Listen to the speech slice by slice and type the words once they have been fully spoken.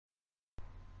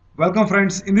Welcome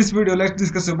friends. In this video, let's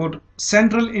discuss about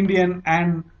Central Indian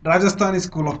and Rajasthani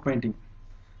school of painting.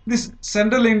 This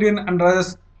Central Indian and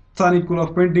Rajasthani school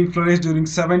of painting flourished during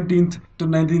 17th to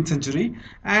 19th century,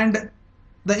 and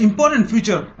the important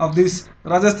feature of this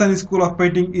Rajasthani school of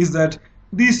painting is that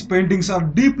these paintings are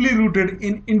deeply rooted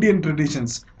in Indian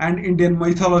traditions and Indian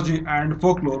mythology and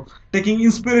folklore, taking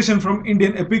inspiration from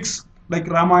Indian epics like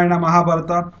Ramayana,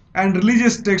 Mahabharata, and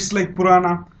religious texts like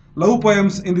Purana, love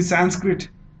poems in the Sanskrit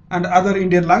and other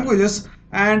Indian languages,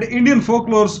 and Indian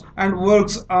folklores and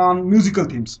works on musical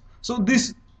themes. So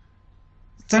this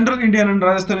Central Indian and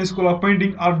Rajasthani school of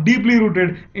painting are deeply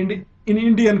rooted in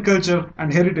Indian culture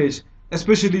and heritage,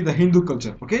 especially the Hindu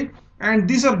culture. Okay, and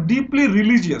these are deeply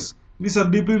religious. These are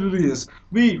deeply religious.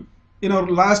 We, in our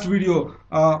last video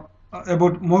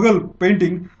about Mughal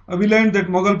painting, we learned that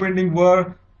Mughal painting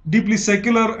were deeply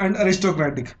secular and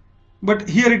aristocratic. But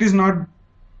here it is not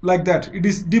like that. It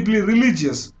is deeply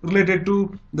religious, related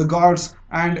to the gods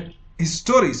and his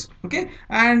stories. Okay,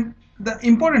 and the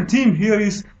important theme here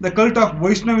is the cult of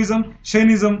Vaishnavism,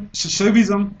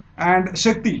 Shaivism, and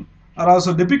Shakti are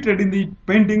also depicted in the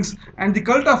paintings, and the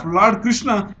cult of Lord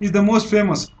Krishna is the most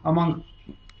famous among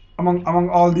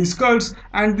all these cults,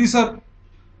 and these are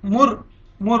more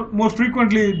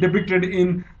frequently depicted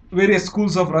in various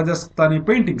schools of Rajasthani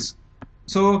paintings.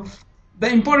 So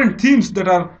the important themes that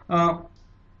are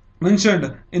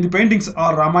mentioned in the paintings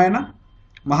are Ramayana,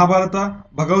 Mahabharata,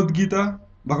 Bhagavad Gita,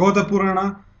 Bhagavata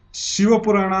Purana, Shiva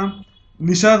Purana,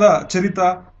 Nishada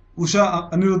Charita,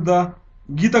 Usha Aniruddha,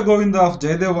 Gita Govinda of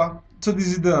Jayadeva. So this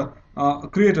is the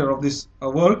creator of this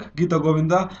work, Gita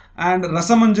Govinda, and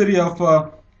Rasamanjari of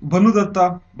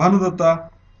Bhanudatta,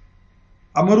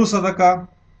 Amaru Sadaka,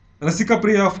 Rasika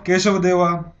Priya of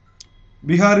Keshavadeva,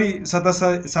 Bihari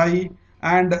Satasai,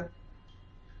 and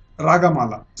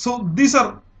Ragamala. So these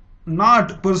are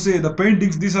not per se the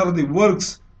paintings, these are the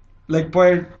works like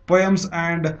poems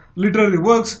and literary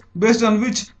works based on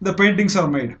which the paintings are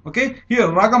made. Okay, here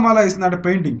Ragamala is not a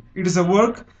painting, it is a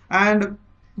work, and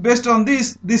based on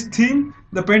this theme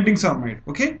the paintings are made.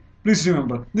 Okay, please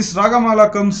remember this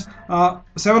Ragamala comes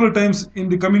several times in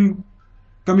the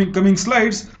coming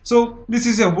slides. So this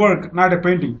is a work, not a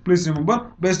painting. Please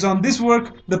remember, based on this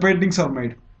work the paintings are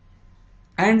made.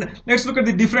 And let's look at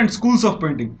the different schools of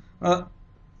painting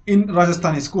in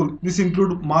Rajasthani school. This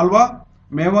include Malwa,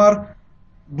 Mewar,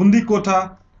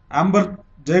 Bundikota, Amber,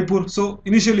 Jaipur. So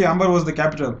initially Amber was the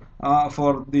capital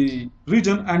for the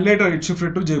region, and later it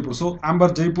shifted to Jaipur. So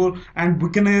Amber, Jaipur, and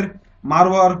Bikaner,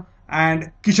 Marwar,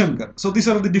 and Kishangarh. So these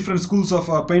are the different schools of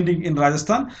painting in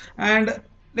Rajasthan. And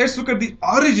let's look at the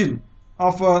origin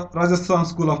of Rajasthan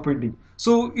school of painting.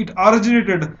 So it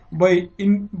originated by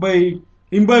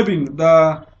imbibing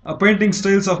the painting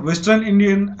styles of Western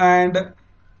Indian and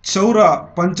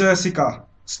Chaura Panchasika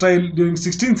style during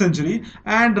 16th century,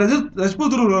 and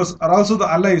Rajput rulers are also the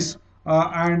allies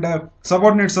and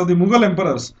subordinates of the Mughal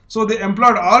emperors. So they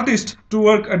employed artists to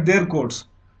work at their courts,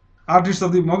 artists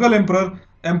of the Mughal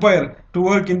empire to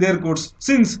work in their courts,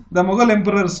 since the Mughal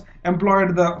emperors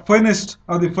employed the finest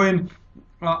of the fine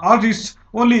artists.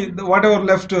 Only whatever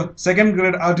left second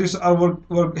grade artists are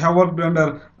have worked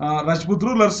under Rajput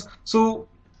rulers. So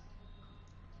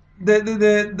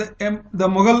the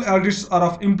Mughal artists are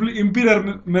of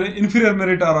inferior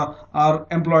merit are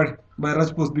employed by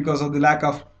Rajputs because of the lack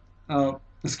of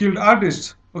skilled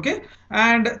artists. Okay,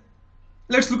 and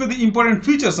let's look at the important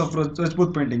features of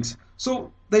Rajput paintings.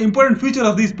 So the important feature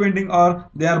of these paintings are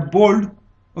they are bold,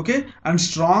 okay, and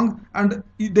strong, and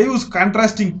they use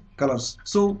contrasting colors.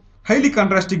 So highly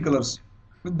contrasting colors.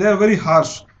 They are very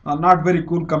harsh, not very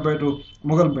cool compared to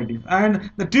Mughal painting.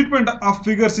 And the treatment of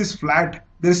figures is flat.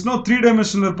 There is no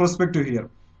three-dimensional perspective here.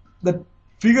 The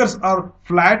figures are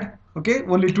flat, okay,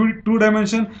 only two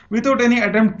dimension, without any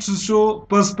attempt to show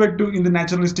perspective in the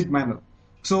naturalistic manner.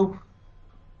 So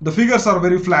the figures are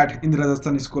very flat in the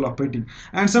Rajasthani school of painting.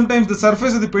 And sometimes the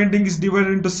surface of the painting is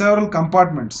divided into several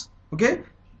compartments. Okay,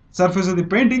 surface of the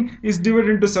painting is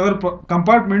divided into several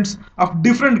compartments of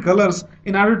different colors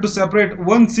in order to separate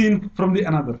one scene from the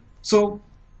another. So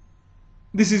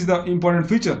this is the important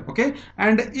feature. Okay,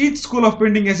 and each school of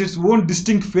painting has its own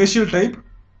distinct facial type,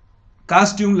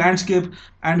 costume, landscape,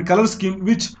 and color scheme,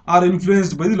 which are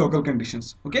influenced by the local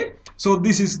conditions. Okay, so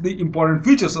this is the important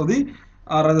features of the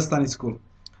Rajasthani school.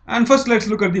 And first let's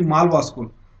look at the Malwa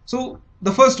school. So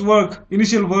the first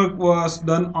initial work was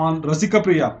done on Rasika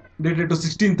Priya, dated to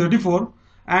 1634,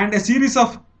 and a series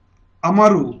of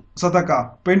Amaru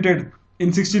Sataka painted in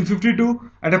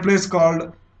 1652 at a place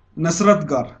called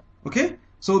Nasratgarh. Okay,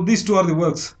 so these two are the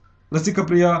works, Rasika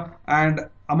Priya and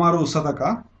Amaru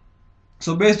Sataka.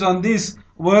 So based on this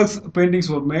works paintings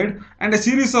were made, and a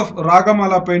series of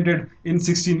Ragamala painted in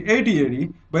 1680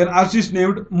 AD by an artist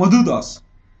named Madhudas.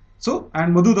 So,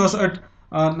 and Madhudas at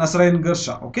Nasarayan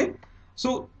Garsha. Okay,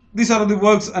 so these are the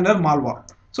works under Malwa.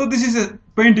 So this is a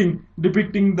painting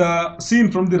depicting the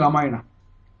scene from the Ramayana.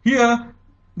 Here,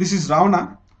 this is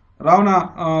Ravana.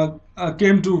 Ravana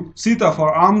came to Sita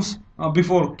for alms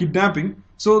before kidnapping.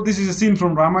 So this is a scene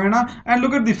from Ramayana, and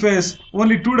look at the face,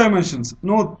 only two dimensions,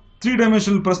 no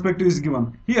three-dimensional perspective is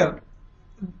given. Here,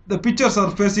 the pictures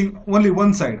are facing only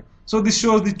one side. So this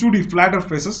shows the 2D flatter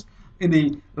faces in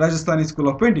the Rajasthani school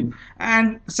of painting.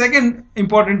 And second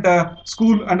important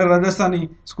school under Rajasthani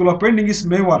school of painting is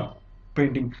Mewar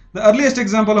painting. The earliest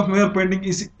example of Mewar painting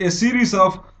is a series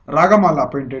of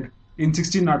Ragamala painted in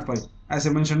 1605. As I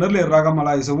mentioned earlier,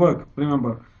 Ragamala is a work,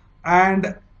 remember.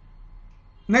 And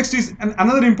next is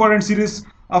another important series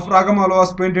of Ragamala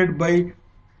was painted by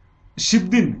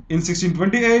Shibdin in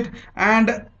 1628,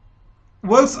 and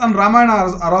works on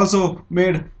Ramayana are also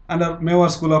made under Mewar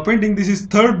school of painting. This is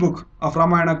third book of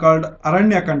Ramayana called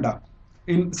Aranyakanda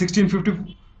in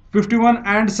 1651,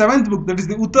 and seventh book, that is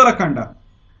the Uttarakanda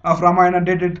of Ramayana,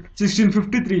 dated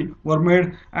 1653, were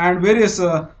made, and various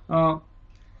other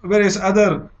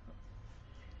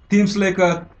themes like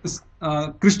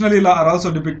Krishna Lila are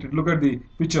also depicted. Look at the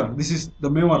picture. This is the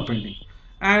Mewar painting.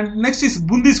 And next is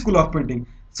Bundi school of painting.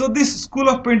 So this school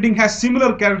of painting has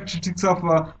similar characteristics of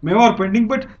Mewar painting,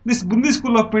 but this Bundi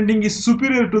school of painting is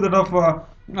superior to that of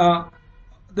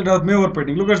Mewar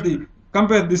painting. Look at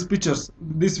compare these pictures,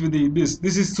 this with this.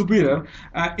 This is superior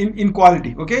in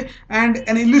quality. Okay, and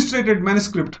an illustrated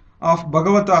manuscript of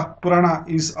Bhagavata Purana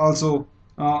is also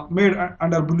made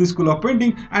under Bundi school of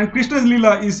painting, and Krishna's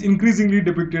Leela is increasingly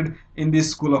depicted in this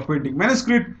school of painting.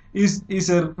 Manuscript is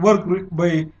a work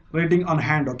by writing on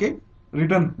hand. Okay,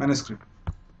 written manuscript.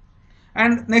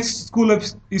 And next school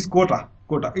is Kota.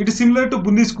 It is similar to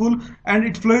Bundi school, and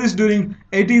it flourished during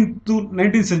 18th to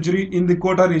 19th century in the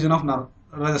Kota region of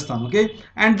Rajasthan. Okay,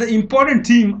 and the important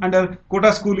theme under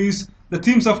Kota school is the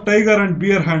themes of tiger and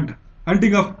bear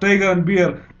hunting of tiger and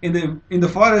bear in the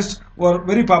forest were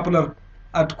very popular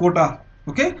at Kota.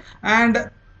 Okay, and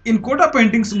in Kota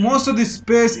paintings, most of the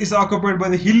space is occupied by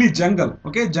the hilly jungle.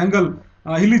 Okay,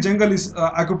 hilly jungle is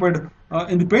occupied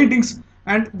in the paintings,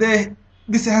 and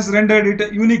this has rendered it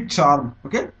a unique charm.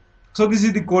 Okay, so this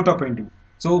is the Kota painting.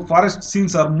 So forest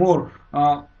scenes are more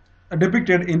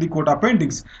depicted in the Kota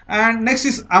paintings. And next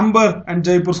is Amber and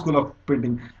Jaipur school of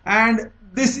painting, and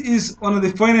this is one of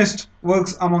the finest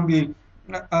works among the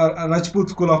Rajput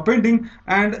school of painting,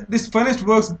 and this finest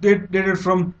works dated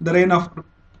from the reign of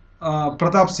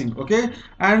Pratap Singh. Okay,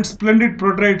 and splendid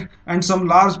portrait and some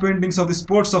large paintings of the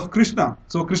sports of Krishna.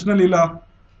 So Krishna Lila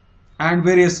and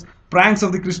various pranks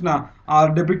of the Krishna are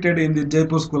depicted in the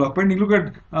Jaipur school of painting. Look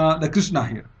at the Krishna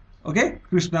here. Okay,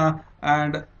 Krishna,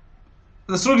 and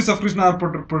the stories of Krishna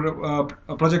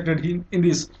are projected in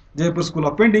this Jaipur school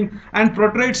of painting, and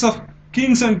portraits of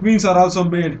kings and queens are also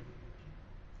made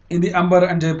in the Amber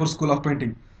and Jaipur school of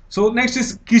painting. So next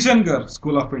is Kishangarh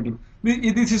school of painting.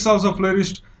 This is also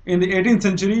flourished in the 18th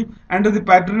century under the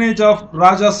patronage of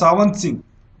Raja Savant Singh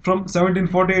from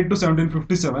 1748 to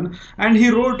 1757, and he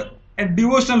wrote a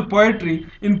devotional poetry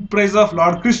in praise of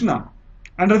Lord Krishna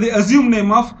under the assumed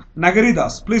name of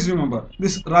Nagaridas. Please remember,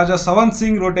 this Raja Savant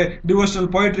Singh wrote a devotional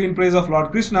poetry in praise of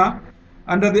Lord Krishna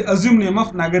under the assumed name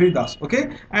of Nagaridas. Okay,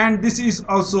 and this is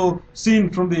also seen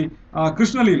from the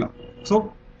Krishna Leela.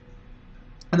 So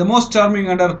the most charming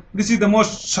under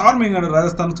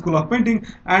Rajasthan school of painting,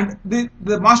 and the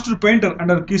master painter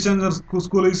under Kishangarh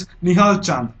school is Nihal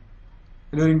Chand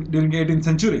during 18th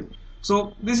century.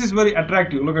 So this is very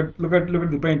attractive. Look at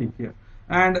the painting here.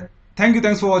 And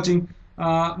thanks for watching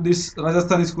this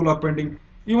Rajasthani school of painting.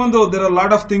 Even though there are a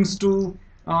lot of things to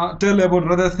tell about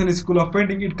Rajasthani school of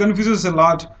painting, it confuses a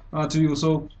lot to you.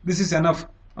 So this is enough.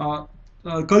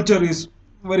 Culture is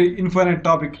very infinite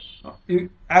topic.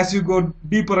 As you go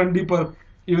deeper and deeper,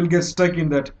 you will get stuck in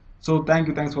that. So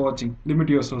thanks for watching. Limit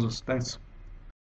your sources. Thanks.